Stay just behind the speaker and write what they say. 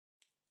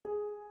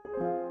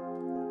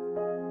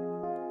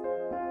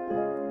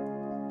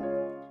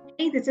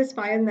Hey, this is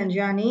Payal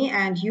Nanjiani,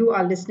 and you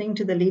are listening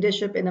to the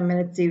Leadership in a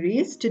Minute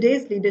series.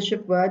 Today's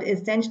leadership word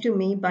is sent to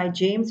me by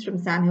James from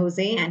San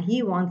Jose, and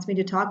he wants me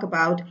to talk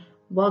about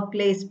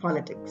workplace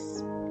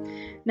politics.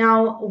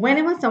 Now,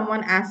 whenever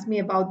someone asks me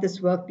about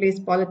this workplace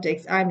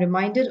politics, I'm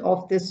reminded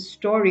of this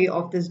story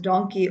of this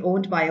donkey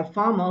owned by a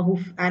farmer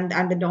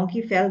and the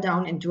donkey fell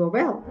down into a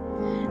well.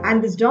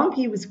 And this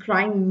donkey was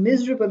crying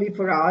miserably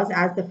for hours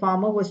as the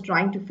farmer was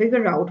trying to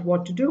figure out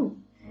what to do.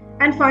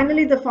 And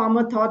finally, the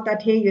farmer thought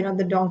that, hey,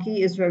 the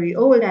donkey is very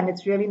old and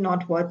it's really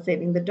not worth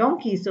saving the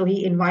donkey. So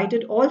he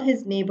invited all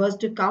his neighbors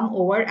to come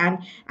over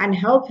and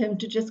help him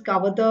to just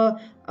cover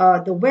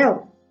the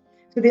well.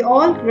 So they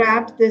all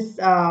grabbed this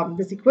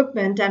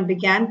equipment and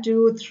began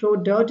to throw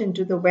dirt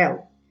into the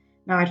well.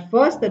 Now, at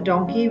first, the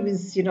donkey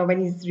was,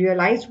 when he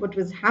realized what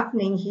was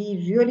happening,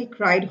 he really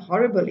cried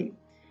horribly.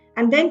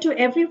 And then, to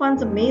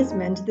everyone's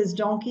amazement, this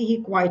donkey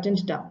he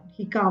quietened down.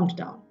 He calmed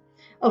down.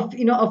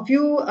 A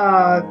few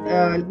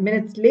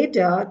minutes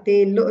later,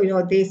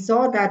 they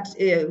saw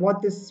that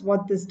what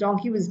this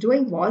donkey was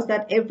doing was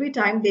that every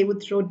time they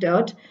would throw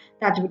dirt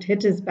that would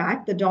hit his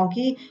back, the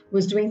donkey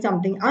was doing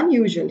something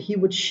unusual. He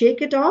would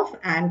shake it off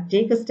and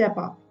take a step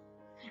up.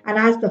 And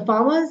as the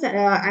farmers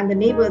and the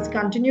neighbors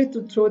continued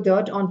to throw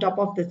dirt on top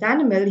of this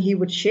animal, he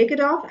would shake it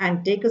off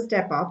and take a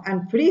step up.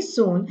 And pretty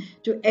soon,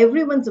 to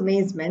everyone's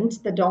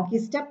amazement, the donkey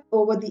stepped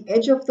over the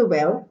edge of the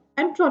well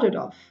and trotted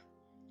off.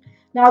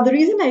 Now, the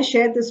reason I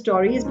share this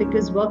story is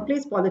because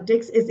workplace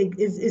politics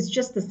is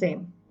just the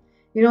same.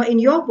 In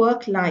your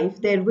work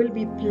life, there will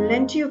be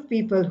plenty of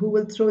people who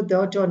will throw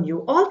dirt on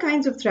you, all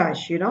kinds of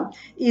trash,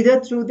 either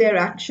through their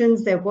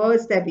actions, their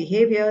words, their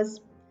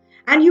behaviors.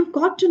 And you've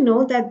got to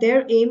know that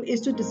their aim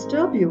is to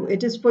disturb you.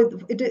 It is for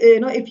it,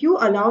 if you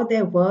allow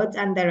their words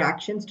and their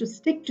actions to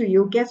stick to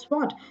you, guess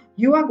what?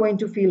 You are going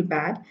to feel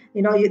bad.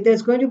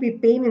 There's going to be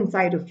pain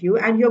inside of you,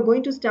 and you're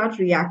going to start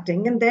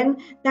reacting. And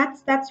then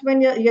that's when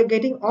you're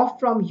getting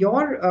off from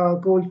your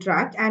goal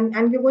track,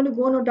 and you're going to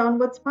go on a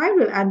downward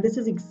spiral. And this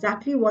is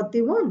exactly what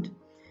they want.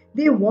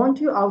 They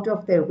want you out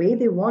of their way.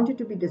 They want you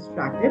to be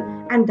distracted,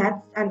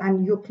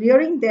 and you're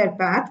clearing their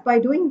path by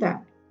doing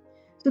that.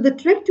 So, the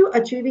trick to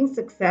achieving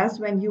success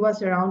when you are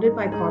surrounded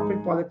by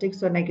corporate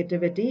politics or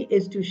negativity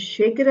is to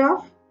shake it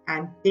off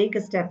and take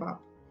a step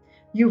up.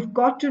 You've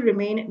got to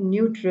remain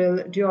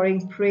neutral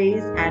during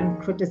praise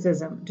and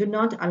criticism. Do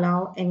not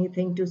allow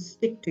anything to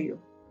stick to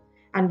you.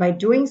 And by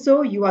doing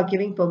so, you are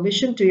giving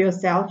permission to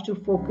yourself to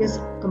focus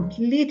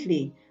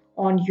completely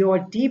on your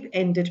deep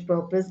ended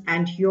purpose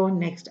and your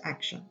next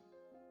action.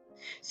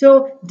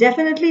 So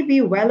definitely be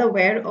well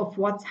aware of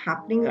what's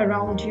happening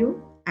around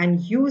you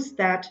and use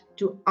that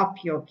to up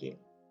your game.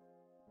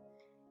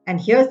 And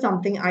here's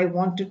something I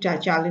want to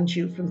challenge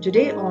you from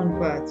today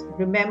onwards.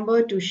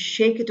 Remember to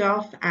shake it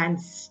off and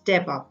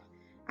step up.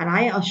 And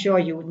I assure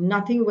you,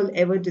 nothing will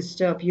ever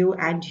disturb you,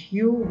 and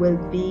you will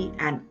be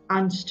an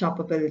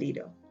unstoppable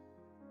leader.